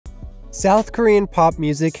South Korean pop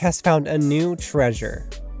music has found a new treasure.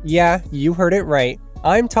 Yeah, you heard it right.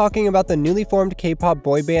 I'm talking about the newly formed K-pop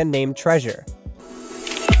boy band named Treasure.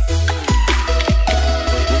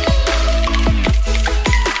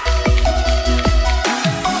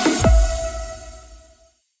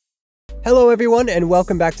 Hello everyone and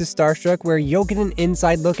welcome back to Starstruck, where you'll get an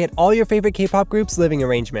inside look at all your favorite K-pop groups' living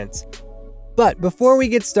arrangements. But before we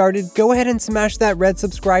get started, go ahead and smash that red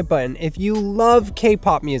subscribe button if you love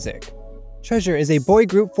K-pop music. Treasure is a boy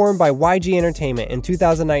group formed by YG Entertainment in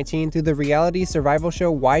 2019 through the reality survival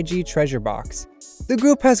show YG Treasure Box. The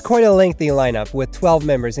group has quite a lengthy lineup with 12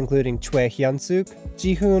 members including Choi Hyun-suk,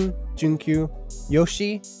 Jihoon, Junkyu,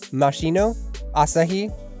 Yoshi, Mashino, Asahi,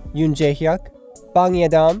 Yoon Jae-hyuk, Bang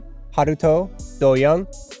Ye-dam, Haruto, Do-young,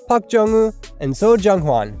 Park Jung-woo, and So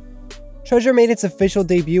Jung-hwan. Treasure made its official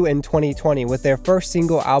debut in 2020 with their first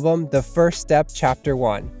single album, The First Step Chapter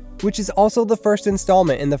 1, which is also the first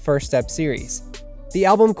installment in the First Step series. The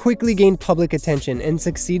album quickly gained public attention and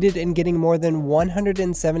succeeded in getting more than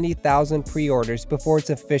 170,000 pre-orders before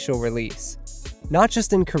its official release. Not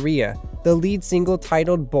just in Korea, the lead single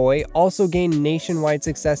titled Boy also gained nationwide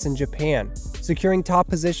success in Japan, securing top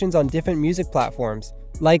positions on different music platforms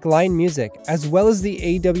like Line Music, as well as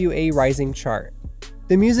the AWA Rising chart.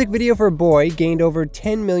 The music video for Boy gained over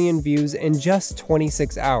 10 million views in just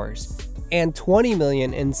 26 hours, and 20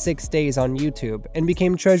 million in 6 days on YouTube, and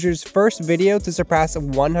became Treasure's first video to surpass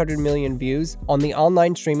 100 million views on the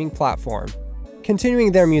online streaming platform.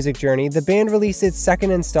 Continuing their music journey, the band released its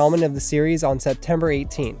second installment of the series on September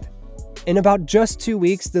 18th. In about just 2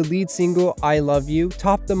 weeks, the lead single I Love You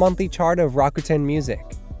topped the monthly chart of Rakuten Music.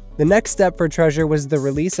 The next step for Treasure was the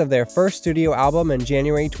release of their first studio album in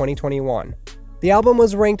January 2021. The album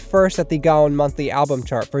was ranked first at the Gaon monthly album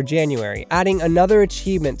chart for January, adding another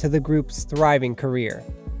achievement to the group's thriving career.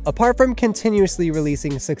 Apart from continuously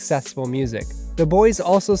releasing successful music, the boys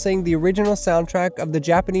also sang the original soundtrack of the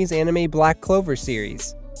Japanese anime Black Clover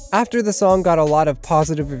series. After the song got a lot of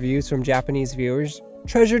positive reviews from Japanese viewers,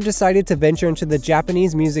 Treasure decided to venture into the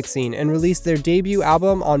Japanese music scene and released their debut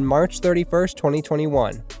album on March 31st,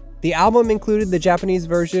 2021. The album included the Japanese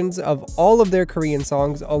versions of all of their Korean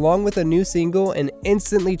songs along with a new single, and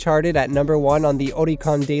instantly charted at #1 on the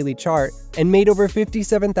Oricon Daily chart and made over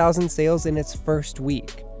 57,000 sales in its first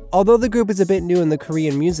week. Although the group is a bit new in the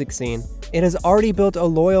Korean music scene, it has already built a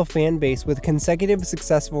loyal fan base with consecutive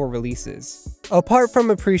successful releases. Apart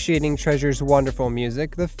from appreciating Treasure's wonderful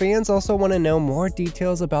music, the fans also want to know more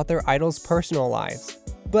details about their idols' personal lives.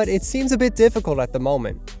 But it seems a bit difficult at the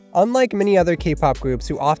moment. Unlike many other K-pop groups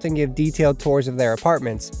who often give detailed tours of their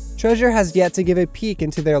apartments, Treasure has yet to give a peek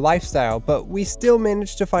into their lifestyle, but we still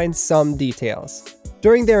managed to find some details.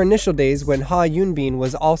 During their initial days when Ha Yoonbin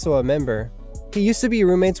was also a member, he used to be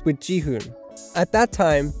roommates with Jihoon. At that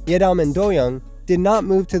time, Ye-dam and Do-young did not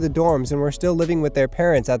move to the dorms and were still living with their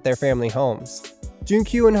parents at their family homes.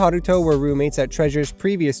 Junkyu and Haruto were roommates at Treasure's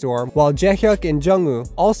previous dorm, while Jae-hyuk and Jung-woo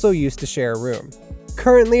also used to share a room.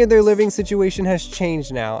 Currently, their living situation has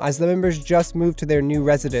changed now, as the members just moved to their new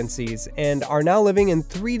residencies and are now living in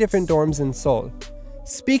 3 different dorms in Seoul.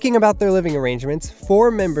 Speaking about their living arrangements, 4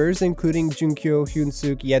 members, including Junkyu,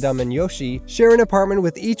 Hyun-suk, Ye-dam, and Yoshi, share an apartment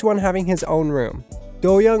with each one having his own room.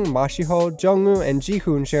 Do-young, Mashiho, Jung-woo, and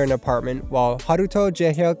Jihoon share an apartment, while Haruto,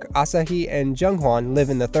 Jae-hyuk, Asahi, and Jung-hwan live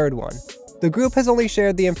in the third one. The group has only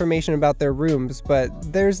shared the information about their rooms, but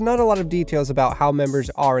there's not a lot of details about how members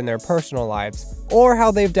are in their personal lives, or how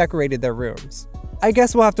they've decorated their rooms. I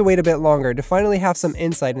guess we'll have to wait a bit longer to finally have some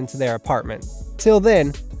insight into their apartment. Till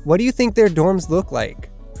then, what do you think their dorms look like?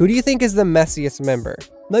 Who do you think is the messiest member?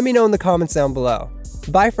 Let me know in the comments down below.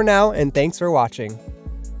 Bye for now, and thanks for watching.